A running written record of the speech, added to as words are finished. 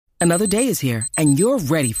Another day is here, and you're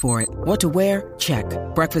ready for it. What to wear? Check.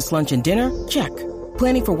 Breakfast, lunch, and dinner? Check.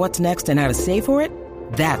 Planning for what's next and how to save for it?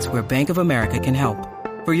 That's where Bank of America can help.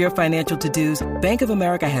 For your financial to-dos, Bank of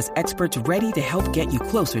America has experts ready to help get you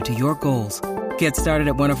closer to your goals. Get started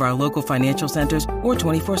at one of our local financial centers or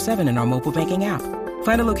 24/7 in our mobile banking app.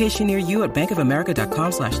 Find a location near you at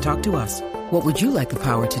bankofamerica.com/talktous. What would you like the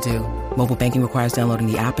power to do? Mobile banking requires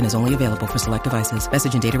downloading the app and is only available for select devices.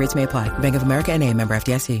 Message and data rates may apply. Bank of America N.A., member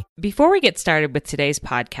FDIC. Before we get started with today's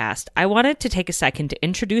podcast, I wanted to take a second to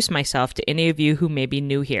introduce myself to any of you who may be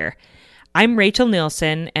new here. I'm Rachel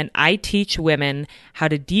Nielsen, and I teach women how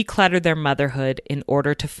to declutter their motherhood in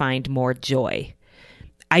order to find more joy.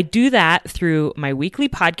 I do that through my weekly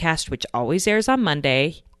podcast, which always airs on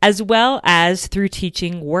Monday, as well as through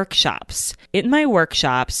teaching workshops. In my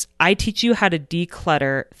workshops, I teach you how to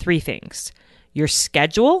declutter 3 things: your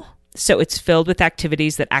schedule, so it's filled with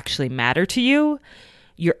activities that actually matter to you;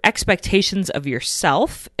 your expectations of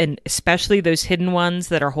yourself, and especially those hidden ones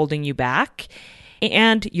that are holding you back;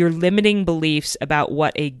 and your limiting beliefs about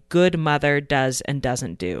what a good mother does and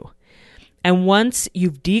doesn't do. And once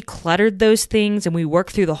you've decluttered those things and we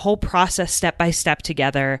work through the whole process step by step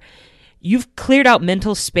together, you've cleared out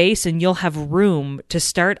mental space and you'll have room to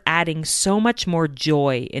start adding so much more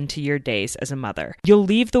joy into your days as a mother. You'll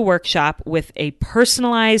leave the workshop with a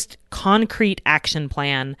personalized, concrete action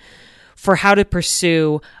plan for how to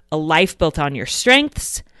pursue a life built on your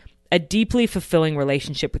strengths, a deeply fulfilling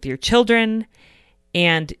relationship with your children,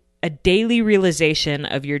 and a daily realization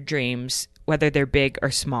of your dreams, whether they're big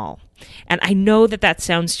or small. And I know that that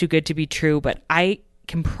sounds too good to be true, but I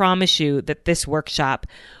can promise you that this workshop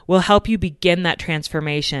will help you begin that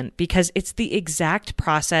transformation, because it's the exact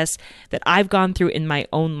process that I've gone through in my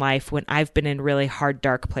own life when I've been in really hard,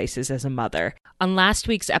 dark places as a mother. On last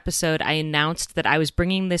week's episode, I announced that I was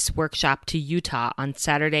bringing this workshop to Utah on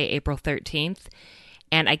Saturday, April 13th,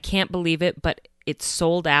 and I can't believe it, but it's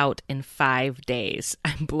sold out in 5 days.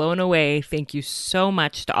 I'm blown away. Thank you so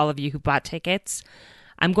much to all of you who bought tickets.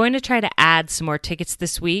 I'm going to try to add some more tickets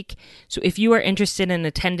this week. So if you are interested in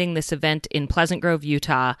attending this event in Pleasant Grove,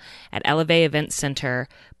 Utah at Elevate Event Center,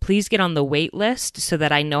 please get on the wait list so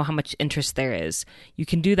that I know how much interest there is. You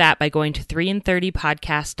can do that by going to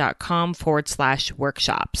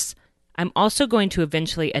 3in30podcast.com/workshops. I'm also going to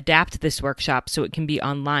eventually adapt this workshop so it can be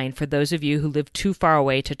online for those of you who live too far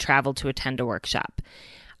away to travel to attend a workshop.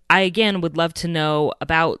 I, again, would love to know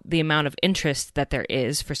about the amount of interest that there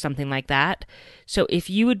is for something like that. So if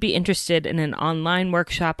you would be interested in an online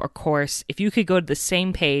workshop or course, if you could go to the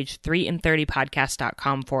same page,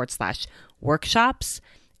 3in30podcast.com/workshops,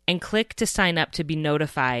 and click to sign up to be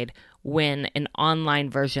notified when an online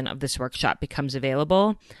version of this workshop becomes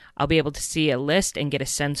available, I'll be able to see a list and get a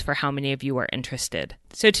sense for how many of you are interested.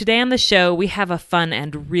 So today on the show, we have a fun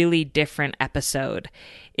and really different episode.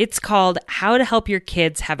 It's called How to Help Your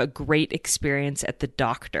Kids Have a Great Experience at the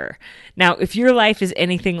Doctor. Now, if your life is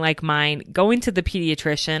anything like mine, going to the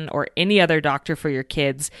pediatrician or any other doctor for your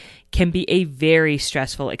kids can be a very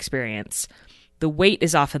stressful experience. The wait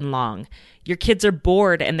is often long. Your kids are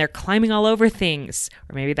bored and they're climbing all over things.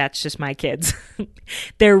 Or maybe that's just my kids.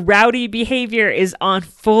 Their rowdy behavior is on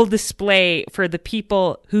full display for the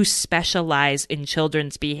people who specialize in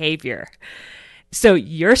children's behavior. So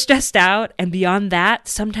you're stressed out, and beyond that,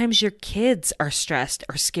 sometimes your kids are stressed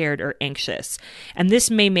or scared or anxious. And this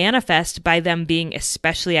may manifest by them being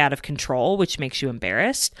especially out of control, which makes you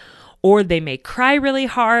embarrassed, or they may cry really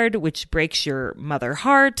hard, which breaks your mother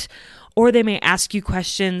heart, or they may ask you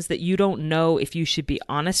questions that you don't know if you should be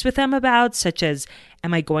honest with them about, such as,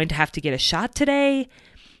 am I going to have to get a shot today?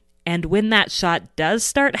 And when that shot does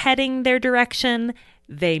start heading their direction,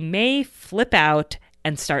 they may flip out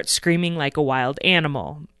and start screaming like a wild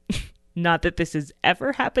animal. Not that this has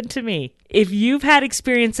ever happened to me. If you've had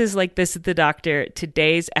experiences like this at the doctor,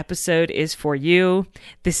 today's episode is for you.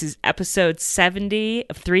 This is episode 70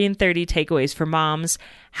 of 3 in 30 Takeaways for Moms,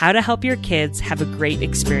 How to Help Your Kids Have a Great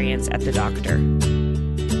Experience at the Doctor.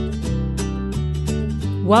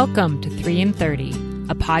 Welcome to 3 in 30,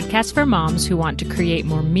 a podcast for moms who want to create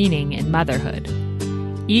more meaning in motherhood.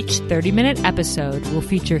 Each 30-minute episode will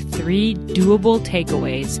feature 3 doable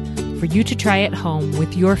takeaways for you to try at home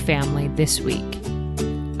with your family this week.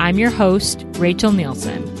 I'm your host, Rachel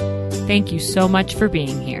Nielsen. Thank you so much for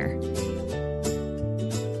being here.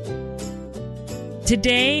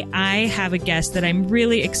 Today, I have a guest that I'm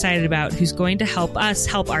really excited about who's going to help us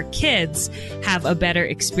help our kids have a better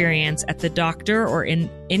experience at the doctor or in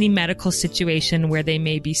any medical situation where they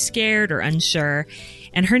may be scared or unsure.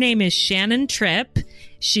 And her name is Shannon Tripp.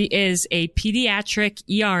 She is a pediatric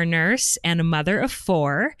ER nurse and a mother of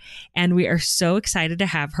 4, and we are so excited to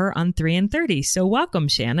have her on 3 and 30. So welcome,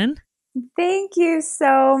 Shannon. Thank you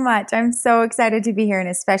so much. I'm so excited to be here and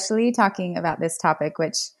especially talking about this topic,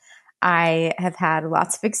 which I have had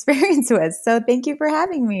lots of experience with. So thank you for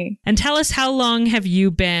having me. And tell us, how long have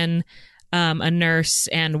you been a nurse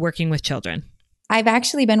and working with children? I've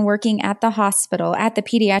actually been working at the hospital, at the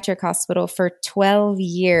pediatric hospital for 12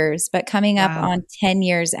 years, but coming up on 10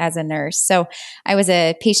 years as a nurse. So I was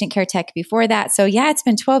a patient care tech before that. So yeah, it's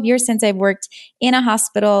been 12 years since I've worked in a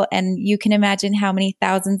hospital, and you can imagine how many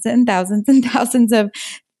thousands and thousands and thousands of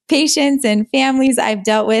patients and families I've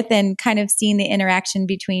dealt with and kind of seen the interaction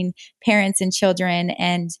between parents and children,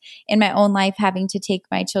 and in my own life having to take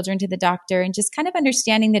my children to the doctor and just kind of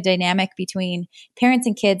understanding the dynamic between parents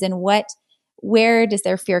and kids and where does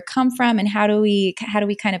their fear come from, and how do we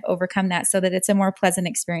kind of overcome that so that it's a more pleasant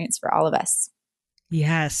experience for all of us.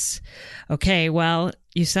 Yes. Okay. Well,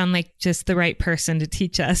 you sound like just the right person to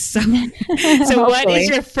teach us. So what is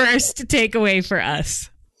your first takeaway for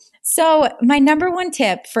us? So my number one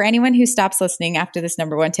tip for anyone who stops listening after this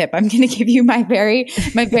number one tip, I'm going to give you my very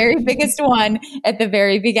biggest one at the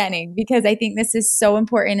very beginning, because I think this is so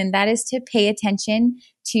important. And that is to pay attention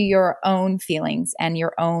to your own feelings and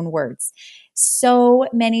your own words. So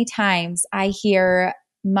many times I hear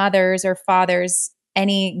mothers or fathers,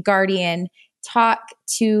 any guardian, talk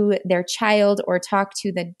to their child or talk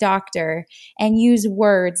to the doctor and use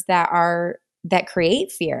words that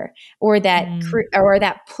create fear, or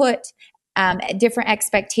that put different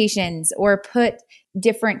expectations or put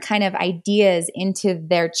different kind of ideas into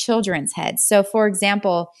their children's heads. So for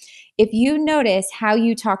example, if you notice how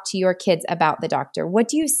you talk to your kids about the doctor, what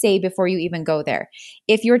do you say before you even go there?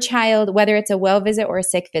 If your child, whether it's a well visit or a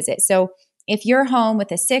sick visit. So if you're home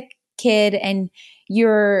with a sick kid and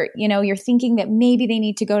you're thinking that maybe they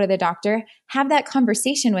need to go to the doctor, have that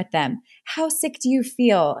conversation with them. How sick do you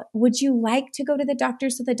feel? Would you like to go to the doctor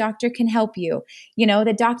so the doctor can help you?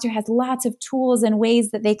 The doctor has lots of tools and ways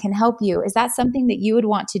that they can help you. Is that something that you would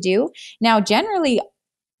want to do? Now, generally,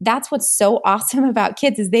 that's what's so awesome about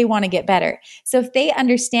kids is they want to get better. So if they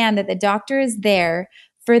understand that the doctor is there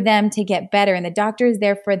for them to get better and the doctor is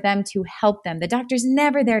there for them to help them, the doctor's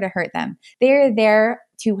never there to hurt them. They're there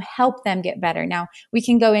to help them get better. Now, we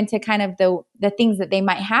can go into kind of the things that they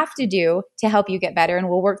might have to do to help you get better, and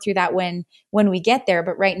we'll work through that when we get there.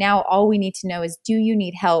 But right now, all we need to know is, do you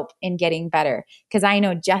need help in getting better? Because I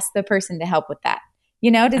know just the person to help with that.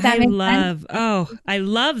 Does that make sense? I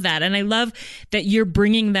love that. And I love that you're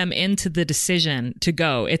bringing them into the decision to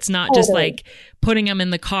go. It's not just like putting them in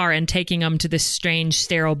the car and taking them to this strange,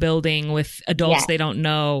 sterile building with adults they don't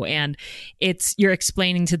know. And you're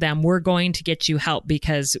explaining to them, we're going to get you help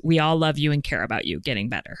because we all love you and care about you getting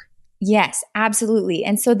better. Yes, absolutely.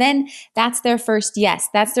 And so then that's their first yes.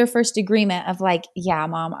 That's their first agreement of like, yeah,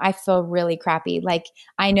 Mom, I feel really crappy. Like,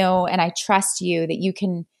 I know and I trust you that you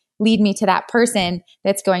can lead me to that person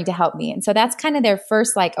that's going to help me. And so that's kind of their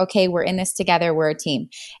first, like, okay, we're in this together. We're a team.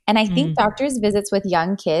 And I think doctors' visits with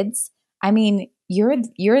young kids, I mean,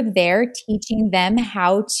 you're there teaching them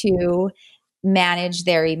how to manage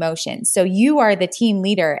their emotions. So you are the team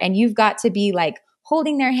leader and you've got to be like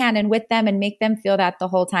holding their hand and with them and make them feel that the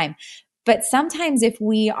whole time. But sometimes if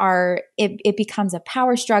it becomes a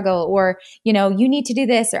power struggle, or, you need to do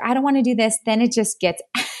this, or I don't want to do this, then it just gets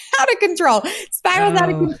out of control, spirals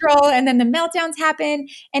out of control. And then the meltdowns happen.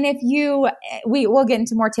 And we'll get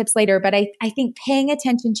into more tips later, but I think paying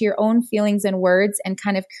attention to your own feelings and words and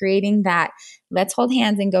kind of creating that let's hold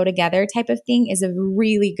hands and go together type of thing is a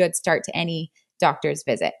really good start to any doctor's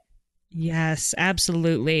visit. Yes,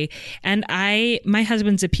 absolutely. And my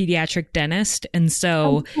husband's a pediatric dentist. And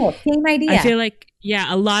so cool. Same idea. I feel like,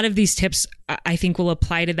 a lot of these tips I think will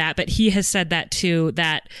apply to that. But he has said that too,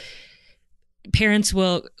 that parents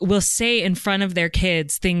will say in front of their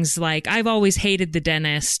kids things like, I've always hated the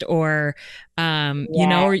dentist, or, or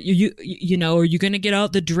or you're going to get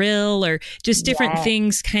out the drill, or just different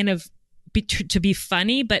things kind of to be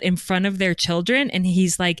funny, but in front of their children. And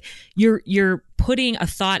he's like, you're putting a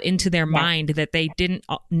thought into their mind that they didn't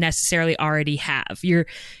necessarily already have. You're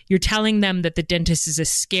telling them that the dentist is a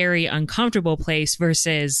scary, uncomfortable place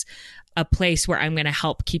versus a place where I'm going to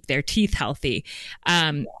help keep their teeth healthy.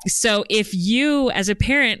 So if you as a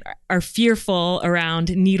parent are fearful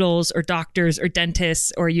around needles or doctors or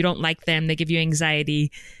dentists, or you don't like them, they give you anxiety,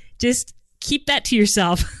 just keep that to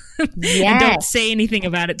yourself. And don't say anything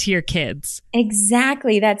about it to your kids.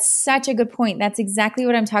 Exactly. That's such a good point. That's exactly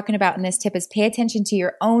what I'm talking about in this tip is pay attention to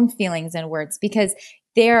your own feelings and words, because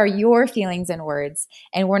They are your feelings and words,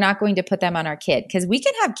 and we're not going to put them on our kid, because we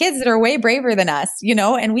can have kids that are way braver than us,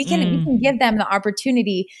 and we can give them the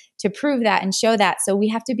opportunity to prove that and show that. So we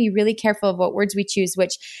have to be really careful of what words we choose,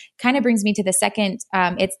 which kind of brings me to the second.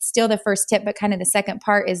 It's still the first tip, but kind of the second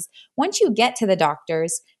part is, once you get to the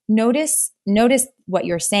doctors, notice what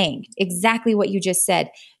you're saying, exactly what you just said.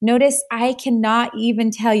 Notice, I cannot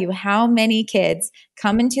even tell you how many kids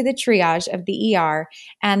come into the triage of the ER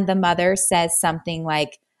and the mother says something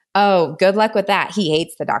like, "Oh, good luck with that. He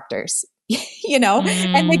hates the doctors."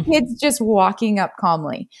 And the kid's just walking up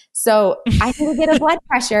calmly. So I need to get a blood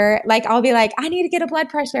pressure. Like, I'll be like, "I need to get a blood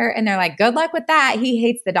pressure." And they're like, "Good luck with that. He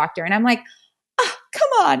hates the doctor." And I'm like, "Oh,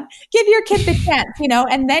 come on, give your kid the chance,"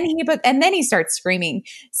 and then he starts screaming.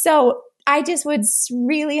 So I just would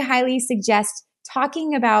really highly suggest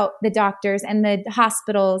talking about the doctors and the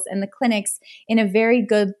hospitals and the clinics in a very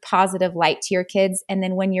good, positive light to your kids. And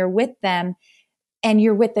then when you're with them and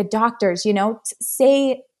you're with the doctors,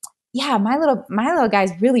 say, "Yeah, my little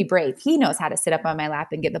guy's really brave. He knows how to sit up on my lap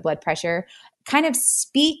and get the blood pressure." Kind of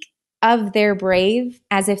speak of their brave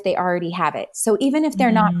as if they already have it. So even if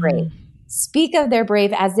they're not brave, speak of their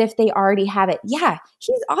brave as if they already have it. "Yeah,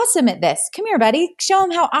 he's awesome at this. Come here, buddy. Show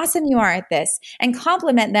him how awesome you are at this." And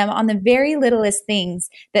compliment them on the very littlest things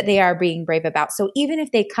that they are being brave about. So even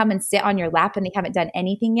if they come and sit on your lap and they haven't done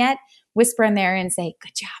anything yet, whisper in there and say,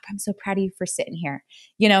 "Good job. I'm so proud of you for sitting here."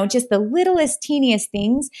 Just the littlest, teeniest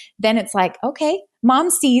things. Then it's like, okay, mom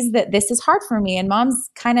sees that this is hard for me, and mom's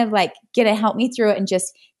kind of like, gonna help me through it, and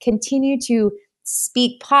just continue to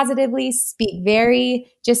speak positively, speak very,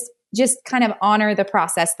 just kind of honor the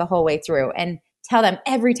process the whole way through, and tell them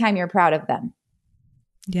every time you're proud of them.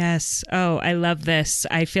 Yes. Oh, I love this.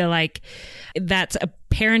 I feel like that's a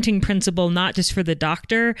parenting principle, not just for the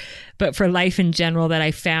doctor, but for life in general, that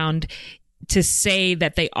I found, to say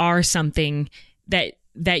that they are something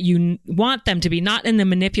that you want them to be, not in the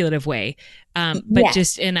manipulative way, but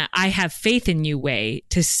just in a, "I have faith in you" way.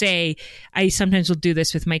 To say, I sometimes will do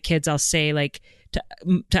this with my kids. I'll say, like,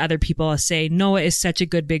 to other people, I'll say, "Noah is such a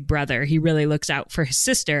good big brother. He really looks out for his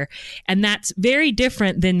sister." And that's very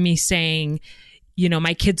different than me saying,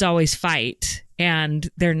 "My kids always fight." And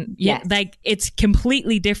they're like, it's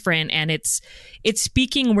completely different. And it's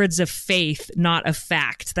speaking words of faith, not of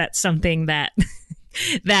fact. That's something that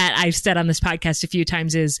that I've said on this podcast a few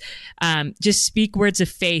times, is just speak words of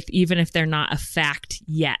faith, even if they're not a fact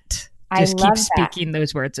yet. Just keep speaking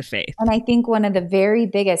those words of faith. And I think one of the very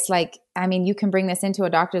biggest, you can bring this into a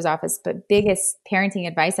doctor's office, but biggest parenting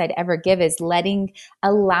advice I'd ever give is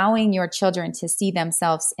allowing your children to see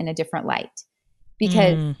themselves in a different light.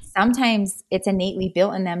 Because sometimes it's innately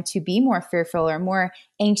built in them to be more fearful or more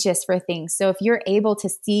anxious for things. So if you're able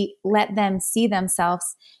to let them see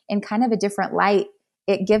themselves in kind of a different light,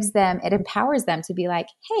 it empowers them to be like,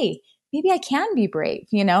 "Hey, maybe I can be brave,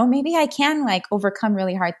 maybe I can overcome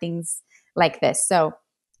really hard things like this." So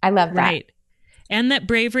I love that. Right. And that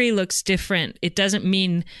bravery looks different. It doesn't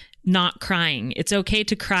mean not crying. It's okay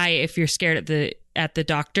to cry if you're scared at the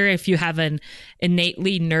doctor. If you have an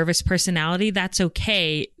innately nervous personality, that's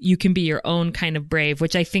okay. You can be your own kind of brave,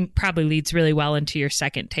 which I think probably leads really well into your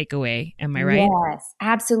second takeaway. Am I right? Yes,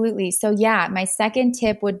 absolutely. So my second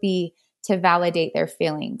tip would be to validate their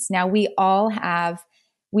feelings. Now, we all have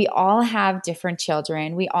different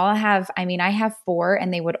children. I have 4,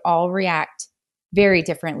 and they would all react very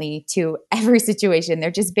differently to every situation.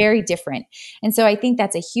 They're just very different. And so I think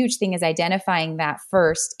that's a huge thing, is identifying that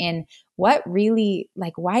first, in what really,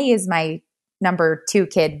 why is my number 2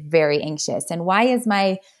 kid very anxious? And why is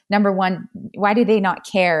my number 1, why do they not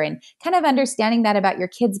care? And kind of understanding that about your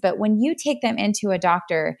kids. But when you take them into a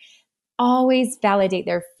doctor, always validate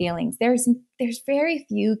their feelings. There's very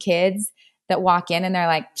few kids that walk in and they're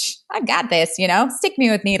like, "I've got this, stick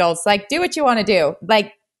me with needles, do what you want to do."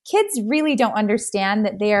 Kids really don't understand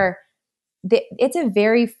that it's a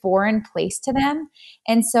very foreign place to them.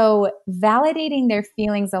 And so validating their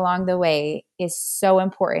feelings along the way is so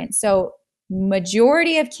important. So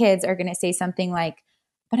majority of kids are going to say something like,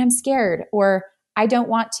 "But I'm scared," or "I don't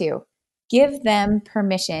want to." Give them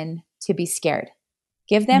permission to be scared.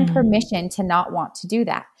 Give them permission to not want to do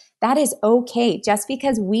that. That is okay. Just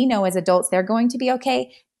because we know as adults they're going to be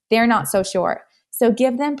okay, they're not so sure. So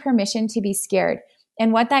give them permission to be scared.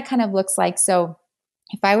 And what that kind of looks like. So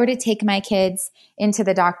if I were to take my kids into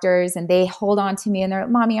the doctors and they hold on to me and they're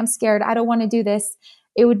like, "Mommy, I'm scared. I don't want to do this."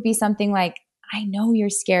 It would be something like, "I know you're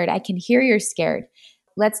scared. I can hear you're scared.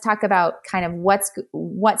 Let's talk about kind of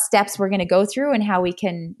what steps we're going to go through and how we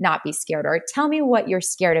can not be scared." Or, "Tell me what you're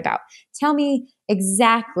scared about. Tell me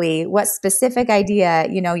exactly what specific idea,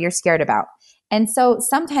 you're scared about." And so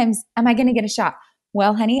sometimes, "Am I going to get a shot?"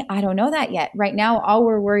 Well, honey, I don't know that yet. Right now, all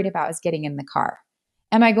we're worried about is getting in the car.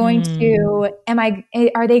 Am I going to,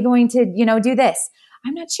 are they going to, do this?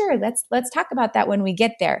 I'm not sure. Let's talk about that when we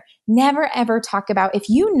get there. Never ever talk about, if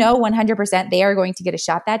you know 100% they are going to get a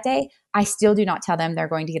shot that day, I still do not tell them they're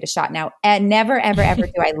going to get a shot now. And never, ever, ever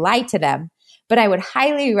do I lie to them. But I would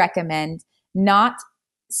highly recommend not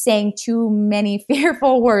saying too many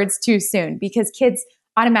fearful words too soon, because kids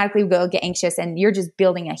automatically will get anxious and you're just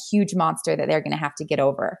building a huge monster that they're going to have to get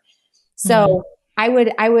over. So I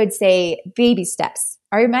would say baby steps.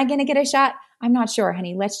 Am I going to get a shot? I'm not sure,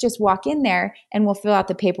 honey. Let's just walk in there and we'll fill out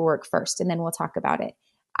the paperwork first and then we'll talk about it.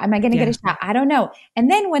 Am I going to get a shot? I don't know.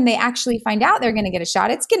 And then when they actually find out they're going to get a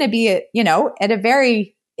shot, it's going to be,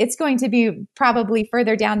 it's going to be probably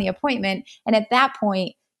further down the appointment. And at that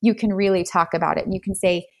point, you can really talk about it and you can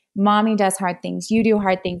say, Mommy does hard things. You do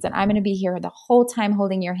hard things. And I'm going to be here the whole time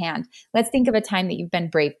holding your hand. Let's think of a time that you've been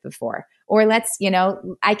brave before. Or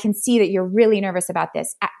I can see that you're really nervous about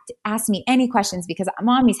this. Ask me any questions because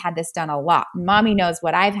Mommy's had this done a lot. Mommy knows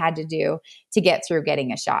what I've had to do to get through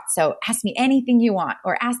getting a shot. So ask me anything you want,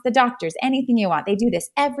 or ask the doctors anything you want. They do this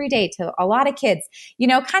every day to a lot of kids,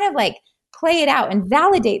 kind of like play it out and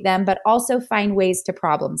validate them, but also find ways to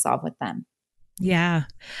problem solve with them. Yeah.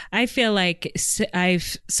 I feel like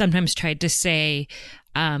I've sometimes tried to say,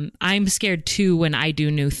 I'm scared too when I do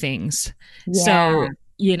new things. Yeah. So,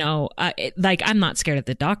 I'm not scared of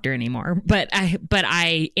the doctor anymore, but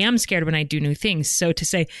I am scared when I do new things. So to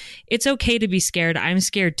say, it's okay to be scared. I'm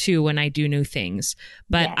scared too when I do new things,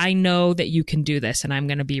 but I know that you can do this and I'm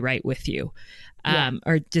going to be right with you.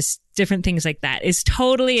 Or just different things like that is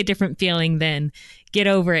totally a different feeling than get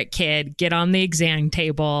over it, kid, get on the exam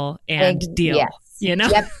table and deal,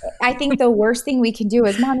 Yep. I think the worst thing we can do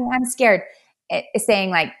is, Mommy, I'm scared.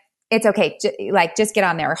 Saying like, it's okay. Just get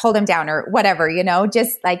on there or hold him down or whatever,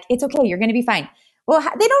 just like, it's okay. You're going to be fine. Well,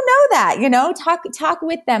 they don't know that, talk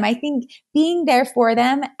with them. I think being there for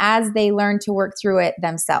them as they learn to work through it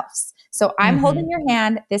themselves. So I'm holding your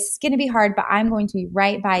hand. This is going to be hard, but I'm going to be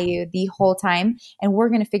right by you the whole time. And we're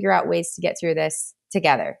going to figure out ways to get through this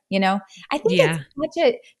together. I think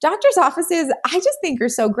it's doctor's offices, I just think are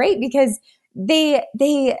so great because they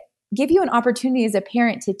give you an opportunity as a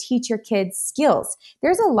parent to teach your kids skills.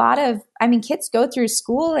 There's a lot of, kids go through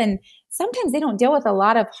school and sometimes they don't deal with a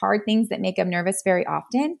lot of hard things that make them nervous very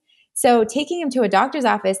often. So taking them to a doctor's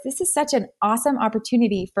office, this is such an awesome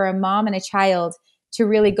opportunity for a mom and a child to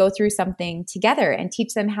really go through something together and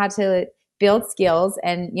teach them how to build skills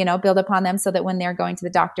and, build upon them so that when they're going to the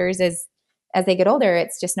doctors as they get older,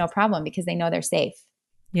 it's just no problem because they know they're safe.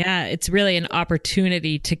 Yeah, it's really an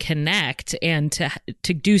opportunity to connect and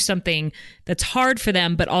to do something that's hard for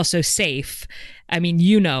them, but also safe.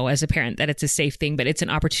 As a parent that it's a safe thing, but it's an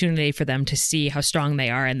opportunity for them to see how strong they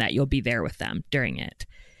are and that you'll be there with them during it.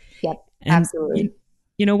 Yep, absolutely.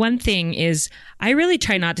 One thing is I really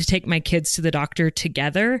try not to take my kids to the doctor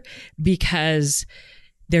together because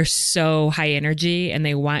they're so high energy and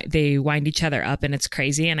they wind each other up and it's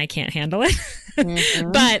crazy and I can't handle it.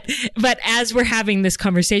 But as we're having this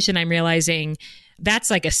conversation, I'm realizing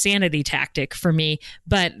that's like a sanity tactic for me,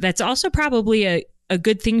 but that's also probably a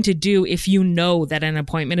good thing to do if you know that an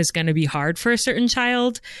appointment is going to be hard for a certain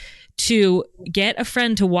child, to get a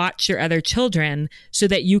friend to watch your other children so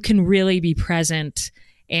that you can really be present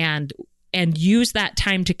and use that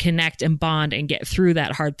time to connect and bond and get through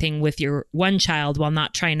that hard thing with your one child while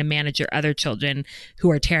not trying to manage your other children who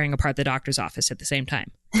are tearing apart the doctor's office at the same time.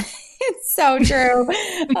 It's so true.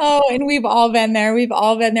 And we've all been there. We've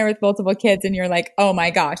all been there with multiple kids and you're like, oh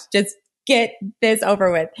my gosh, just get this over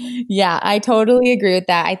with. Yeah, I totally agree with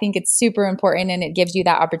that. I think it's super important and it gives you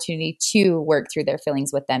that opportunity to work through their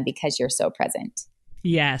feelings with them because you're so present.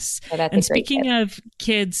 Yes. So and speaking of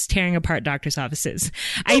kids tearing apart doctor's offices,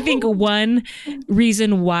 I think one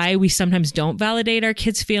reason why we sometimes don't validate our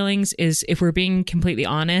kids' feelings is, if we're being completely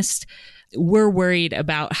honest, we're worried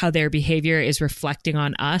about how their behavior is reflecting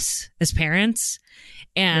on us as parents.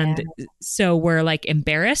 And so we're like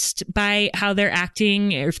embarrassed by how they're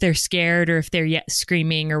acting, or if they're scared or if they're yet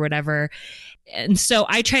screaming or whatever. And so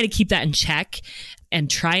I try to keep that in check and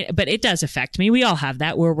try, but it does affect me. We all have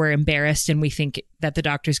that where we're embarrassed and we think that the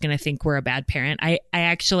doctor's going to think we're a bad parent. I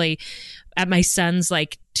actually, at my son's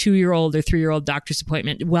 2-year-old or 3-year-old doctor's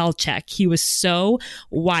appointment, well check, he was so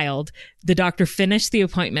wild. The doctor finished the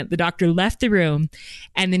appointment. The doctor left the room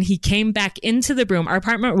and then he came back into the room. Our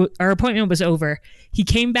appointment was over. He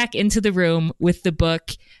came back into the room with the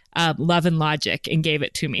book, Love and Logic, and gave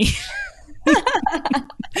it to me.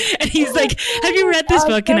 And he's like, have you read this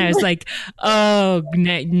book? And I was like, oh,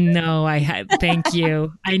 no, thank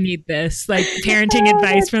you. I need this, like parenting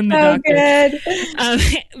advice from the doctor. Good.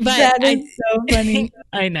 But that is so funny.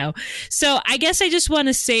 I know. So I guess I just want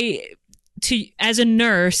to say as a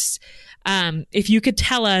nurse, if you could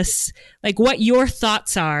tell us like what your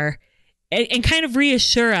thoughts are and kind of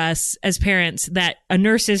reassure us as parents that a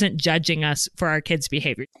nurse isn't judging us for our kids'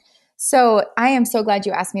 behavior. So I am so glad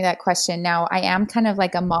you asked me that question. Now, I am kind of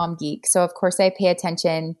like a mom geek. So of course I pay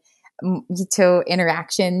attention to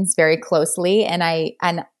interactions very closely. And I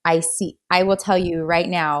will tell you right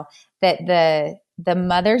now that the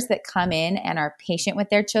mothers that come in and are patient with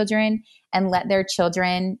their children and let their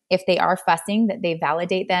children, if they are fussing, that they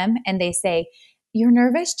validate them and they say, you're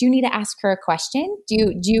nervous? Do you need to ask her a question?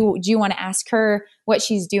 Do you want to ask her what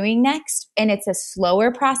she's doing next? And it's a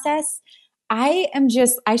slower process. I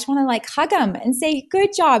just want to like hug them and say, good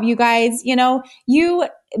job, you guys,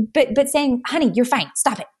 but saying, honey, you're fine.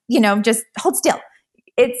 Stop it. Just hold still.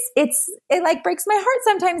 It like breaks my heart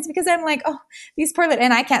sometimes because I'm like, oh, these poor little,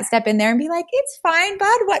 and I can't step in there and be like, it's fine,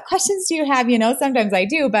 bud. What questions do you have? Sometimes I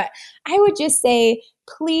do, but I would just say,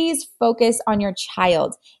 please focus on your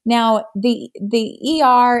child. Now, the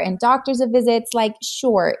ER and doctors of visits, like,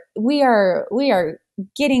 sure, we are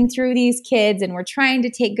getting through these kids and we're trying to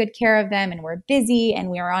take good care of them and we're busy and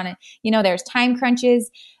we're on there's time crunches,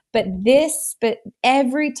 but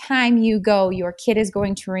every time you go, your kid is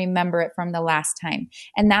going to remember it from the last time.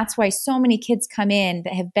 And that's why so many kids come in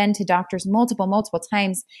that have been to doctors multiple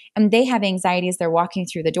times and they have anxiety as they're walking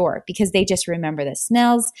through the door because they just remember the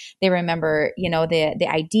smells. They remember, the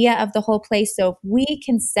idea of the whole place. So if we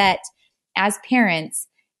can set as parents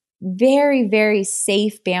very, very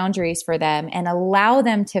safe boundaries for them and allow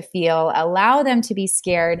them to be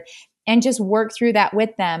scared and just work through that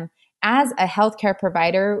with them. As a healthcare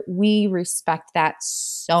provider, we respect that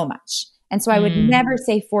so much. And so I would never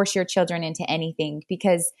say force your children into anything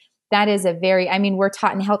because that is we're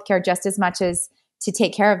taught in healthcare just as much as to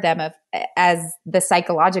take care of them as the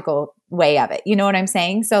psychological way of it. You know what I'm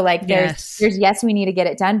saying? So like there's yes, we need to get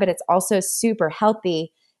it done, but it's also super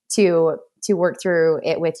healthy to work through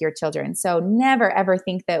it with your children. So never ever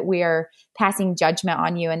think that we are passing judgment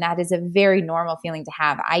on you. And that is a very normal feeling to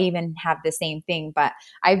have. I even have the same thing, but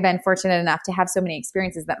I've been fortunate enough to have so many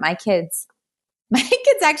experiences that my kids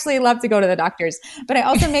actually love to go to the doctors, but I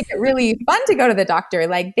also make it really fun to go to the doctor.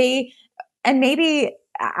 Like maybe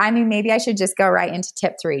I should just go right into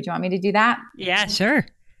tip 3. Do you want me to do that? Yeah, sure.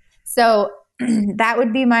 So that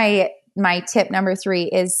would be my tip number 3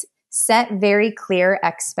 is set very clear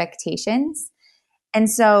expectations. And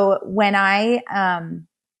so when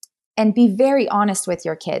and be very honest with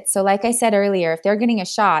your kids. So like I said earlier, if they're getting a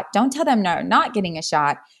shot, don't tell them no, not getting a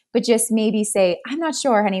shot, but just maybe say, I'm not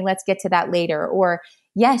sure, honey, let's get to that later. Or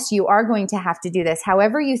yes, you are going to have to do this.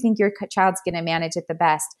 However you think your child's going to manage it the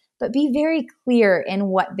best, but be very clear in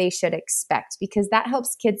what they should expect because that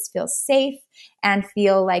helps kids feel safe and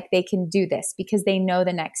feel like they can do this because they know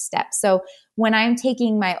the next step. So when I'm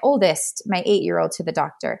taking my oldest, my 8-year-old to the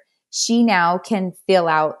doctor, she now can fill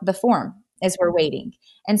out the form as we're waiting.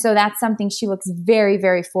 And so that's something she looks very,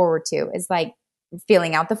 very forward to is like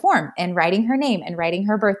filling out the form and writing her name and writing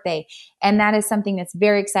her birthday. And that is something that's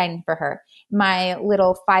very exciting for her. My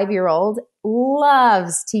little 5-year-old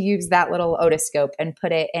loves to use that little otoscope and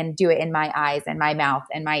put it and do it in my eyes and my mouth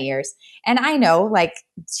and my ears. And I know like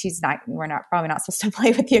we're probably not supposed to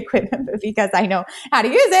play with the equipment, but because I know how to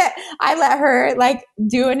use it, I let her like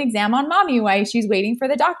do an exam on mommy while she's waiting for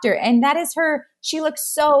the doctor. And that is she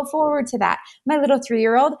looks so forward to that. My little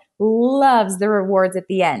 3-year-old loves the rewards at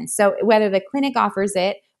the end. So whether the clinic offers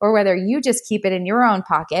it or whether you just keep it in your own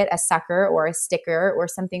pocket, a sucker or a sticker or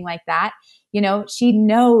something like that, she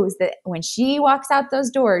knows that when she walks out those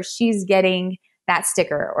doors, she's getting that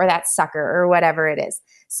sticker or that sucker or whatever it is.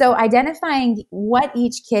 So identifying what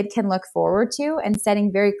each kid can look forward to and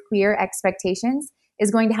setting very clear expectations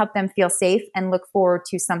is going to help them feel safe and look forward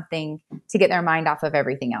to something to get their mind off of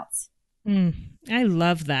everything else. I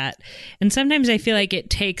love that. And sometimes I feel like it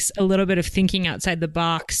takes a little bit of thinking outside the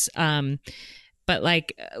box. But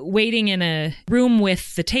like waiting in a room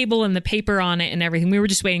with the table and the paper on it and everything, we were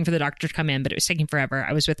just waiting for the doctor to come in, but it was taking forever.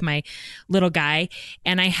 I was with my little guy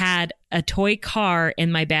and I had a toy car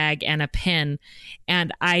in my bag and a pen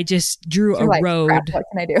and I just drew a road. Crap, what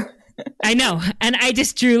can I do? I know. And I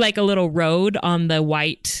just drew like a little road on the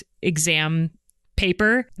white exam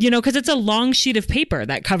paper, because it's a long sheet of paper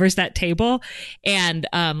that covers that table, and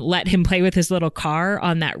let him play with his little car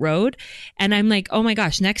on that road. And I'm like, oh my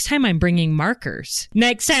gosh, next time I'm bringing markers.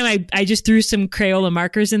 Next time I just threw some Crayola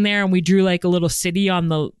markers in there and we drew like a little city on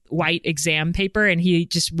the white exam paper, and he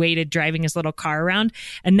just waited driving his little car around.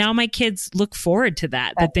 And now my kids look forward to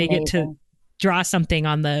that they amazing. get to draw something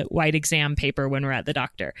on the white exam paper when we're at the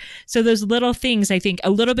doctor. So those little things, I think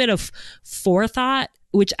a little bit of forethought,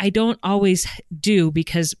 which I don't always do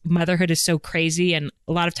because motherhood is so crazy. And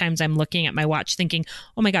a lot of times I'm looking at my watch thinking,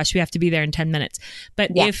 oh my gosh, we have to be there in 10 minutes.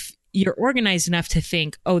 But if you're organized enough to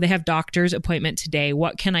think, oh, they have doctor's appointment today,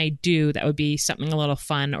 what can I do that would be something a little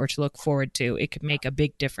fun or to look forward to? It could make a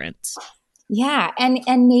big difference. Yeah.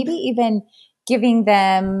 And maybe even giving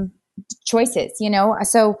them choices,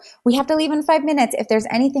 so we have to leave in 5 minutes. If there's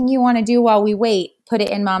anything you want to do while we wait, put it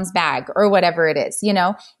in mom's bag or whatever it is,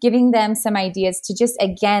 giving them some ideas to just,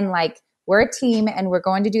 again, like, we're a team and we're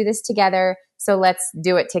going to do this together. So let's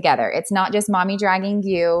do it together. It's not just mommy dragging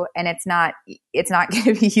you, and it's not going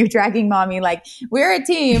to be you dragging mommy. Like, we're a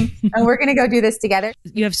team and we're going to go do this together.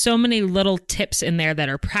 You have so many little tips in there that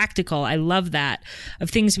are practical. I love that,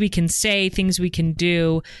 of things we can say, things we can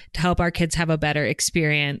do to help our kids have a better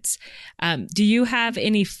experience. Do you have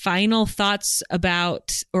any final thoughts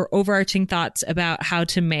about, or overarching thoughts about, how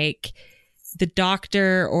to make the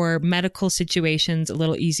doctor or medical situations a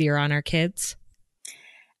little easier on our kids?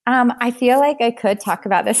 I feel like I could talk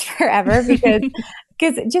about this forever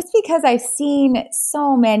because I've seen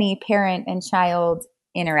so many parent and child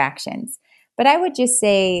interactions. But I would just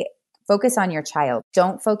say, focus on your child.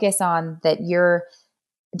 Don't focus on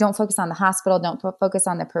don't focus on the hospital. Don't focus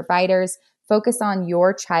on the providers. Focus on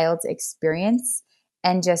your child's experience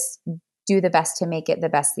and just do the best to make it the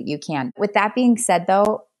best that you can. With that being said,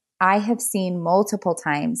 though, I have seen multiple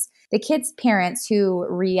times the kids' parents who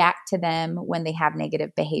react to them when they have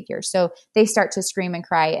negative behavior. So they start to scream and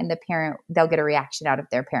cry, and they'll get a reaction out of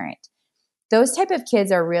their parent. Those type of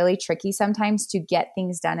kids are really tricky sometimes to get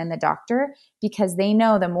things done in the doctor, because they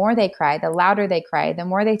know the more they cry, the louder they cry, the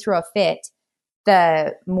more they throw a fit,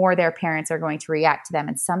 the more their parents are going to react to them.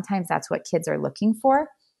 And sometimes that's what kids are looking for.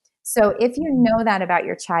 So if you know that about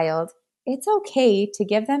your child, it's okay to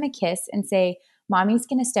give them a kiss and say, mommy's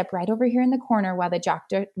going to step right over here in the corner while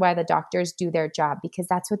the doctors do their job, because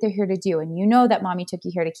that's what they're here to do. And you know that mommy took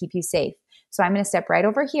you here to keep you safe. So I'm going to step right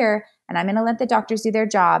over here and I'm going to let the doctors do their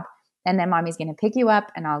job. And then mommy's going to pick you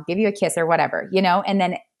up and I'll give you a kiss or whatever, and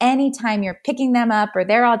then anytime you're picking them up or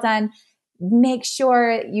they're all done, make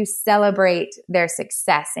sure you celebrate their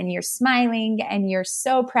success and you're smiling and you're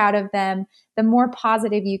so proud of them. The more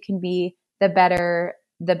positive you can be, the better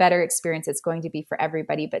experience it's going to be for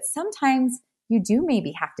everybody. But sometimes you do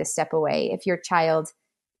maybe have to step away if your child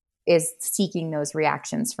is seeking those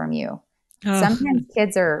reactions from you. Sometimes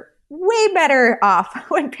kids are way better off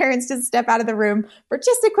when parents just step out of the room for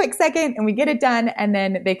just a quick second and we get it done, and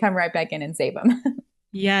then they come right back in and save them.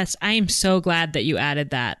 Yes, I am so glad that you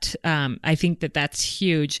added that. I think that that's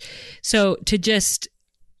huge. So to just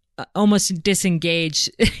almost disengage,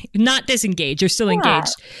 not disengage, you're still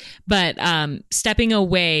engaged, but stepping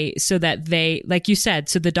away so that they, like you said,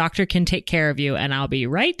 so the doctor can take care of you, and I'll be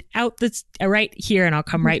right here and I'll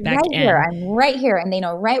come right back in. I'm right here, and they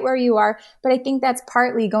know right where you are. But I think that's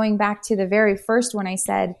partly going back to the very first one I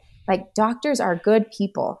said, like, doctors are good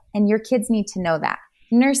people and your kids need to know that.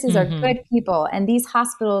 Nurses are good people, and these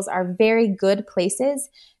hospitals are very good places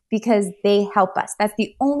because they help us. That's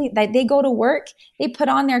the only, that they go to work, they put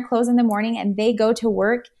on their clothes in the morning and they go to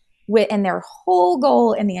work and their whole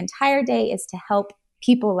goal in the entire day is to help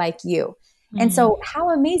people like you. And so how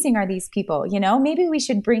amazing are these people? Maybe we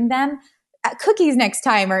should bring them cookies next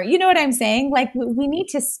time, or you know what I'm saying? Like, we need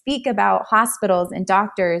to speak about hospitals and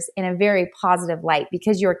doctors in a very positive light,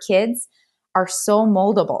 because your kids are so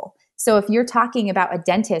moldable. So if you're talking about a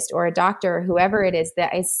dentist or a doctor or whoever it is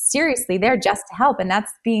that is seriously there just to help, and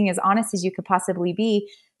that's being as honest as you could possibly be,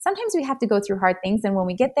 sometimes we have to go through hard things. And when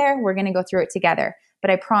we get there, we're going to go through it together. But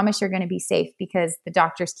I promise you're going to be safe, because the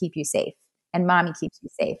doctors keep you safe and mommy keeps you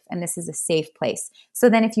safe. And this is a safe place. So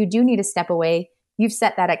then if you do need to step away, you've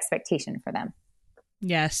set that expectation for them.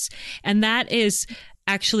 Yes. And that is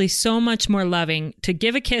actually so much more loving. To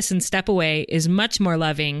give a kiss and step away is much more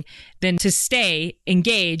loving than to stay,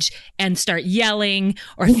 engage, and start yelling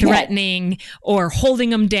or threatening or holding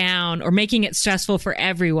them down or making it stressful for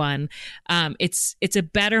everyone. It's a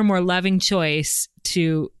better, more loving choice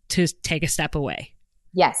to take a step away.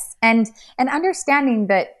 Yes. And understanding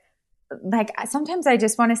that, like, sometimes I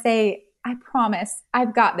just want to say, I promise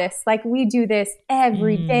I've got this. Like, we do this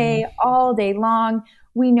every day, all day long.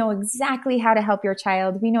 we know exactly how to help your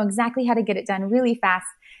child. We know exactly how to get it done really fast.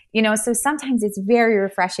 So sometimes it's very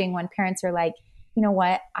refreshing when parents are like, you know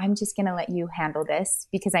what, I'm just going to let you handle this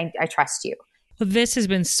because I trust you. Well, this has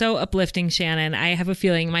been so uplifting, Shannon. I have a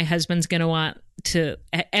feeling my husband's going to want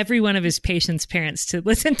every one of his patients' parents to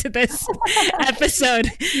listen to this episode.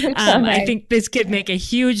 I think this could make a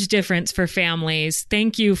huge difference for families.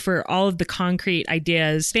 Thank you for all of the concrete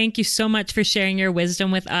ideas. Thank you so much for sharing your wisdom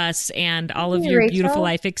with us and all of your beautiful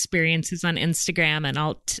life experiences on Instagram. And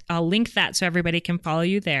I'll link that so everybody can follow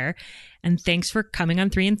you there. And thanks for coming on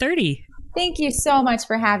 3 in 30. Thank you so much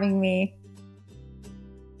for having me.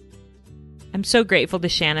 I'm so grateful to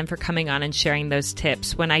Shannon for coming on and sharing those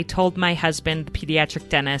tips. When I told my husband, the pediatric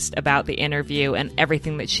dentist, about the interview and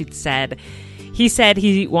everything that she'd said, he said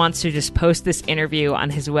he wants to just post this interview on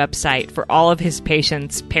his website for all of his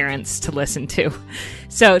patients' parents to listen to.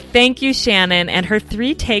 So thank you, Shannon. And her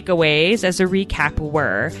 3 takeaways as a recap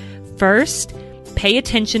were, first, pay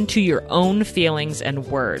attention to your own feelings and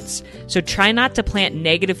words. So try not to plant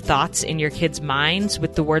negative thoughts in your kids' minds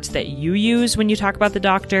with the words that you use when you talk about the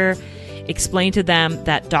doctor. Explain to them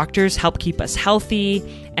that doctors help keep us healthy,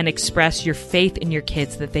 and express your faith in your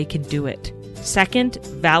kids that they can do it. Second,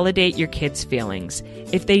 validate your kids' feelings.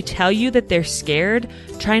 If they tell you that they're scared,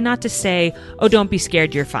 try not to say, "Oh, don't be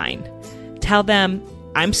scared, you're fine." Tell them,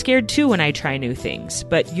 "I'm scared too when I try new things,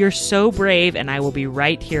 but you're so brave and I will be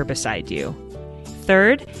right here beside you."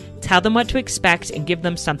 Third, tell them what to expect and give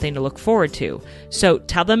them something to look forward to. So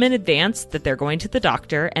tell them in advance that they're going to the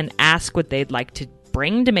doctor and ask what they'd like to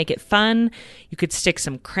bring to make it fun. You could stick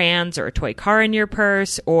some crayons or a toy car in your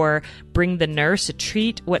purse, or bring the nurse a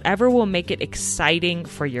treat, whatever will make it exciting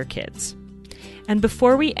for your kids. And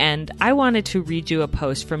before we end, I wanted to read you a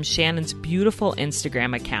post from Shannon's beautiful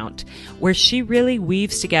Instagram account, where she really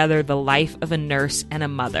weaves together the life of a nurse and a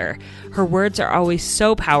mother. Her words are always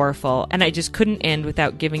so powerful, and I just couldn't end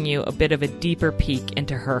without giving you a bit of a deeper peek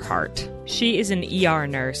into her heart. She is an ER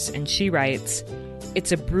nurse, and she writes,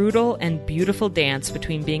 "It's a brutal and beautiful dance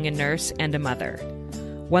between being a nurse and a mother,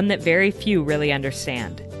 one that very few really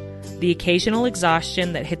understand. The occasional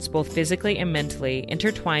exhaustion that hits both physically and mentally,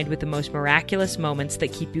 intertwined with the most miraculous moments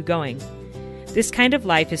that keep you going. This kind of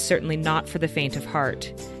life is certainly not for the faint of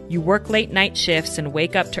heart. You work late night shifts and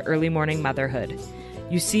wake up to early morning motherhood.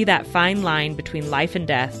 You see that fine line between life and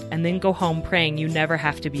death, and then go home praying you never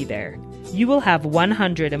have to be there. You will have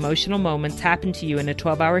 100 emotional moments happen to you in a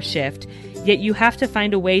 12-hour shift, yet you have to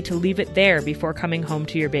find a way to leave it there before coming home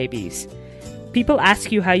to your babies. People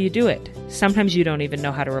ask you how you do it. Sometimes you don't even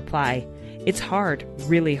know how to reply. It's hard,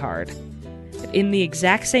 really hard. But in the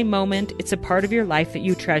exact same moment, it's a part of your life that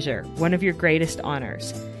you treasure, one of your greatest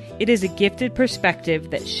honors. It is a gifted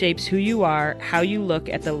perspective that shapes who you are, how you look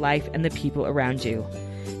at the life and the people around you.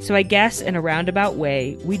 So I guess in a roundabout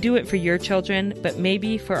way, we do it for your children, but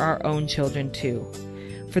maybe for our own children too.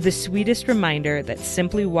 For the sweetest reminder that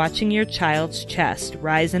simply watching your child's chest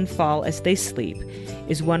rise and fall as they sleep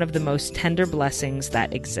is one of the most tender blessings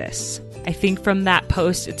that exists." I think from that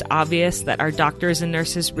post, it's obvious that our doctors and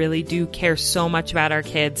nurses really do care so much about our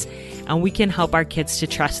kids, and we can help our kids to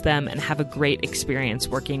trust them and have a great experience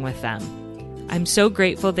working with them. I'm so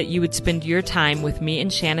grateful that you would spend your time with me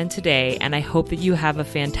and Shannon today, and I hope that you have a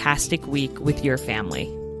fantastic week with your family.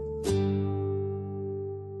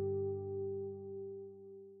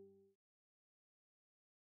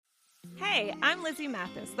 Hey, I'm Lizzie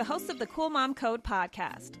Mathis, the host of the Cool Mom Code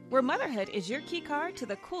podcast, where motherhood is your key card to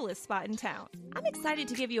the coolest spot in town. I'm excited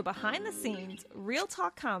to give you a behind-the-scenes, real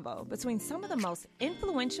talk combo between some of the most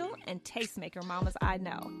influential and tastemaker mamas I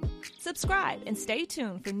know. Subscribe and stay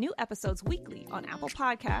tuned for new episodes weekly on Apple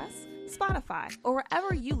Podcasts, Spotify, or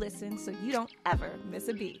wherever you listen so you don't ever miss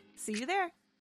a beat. See you there.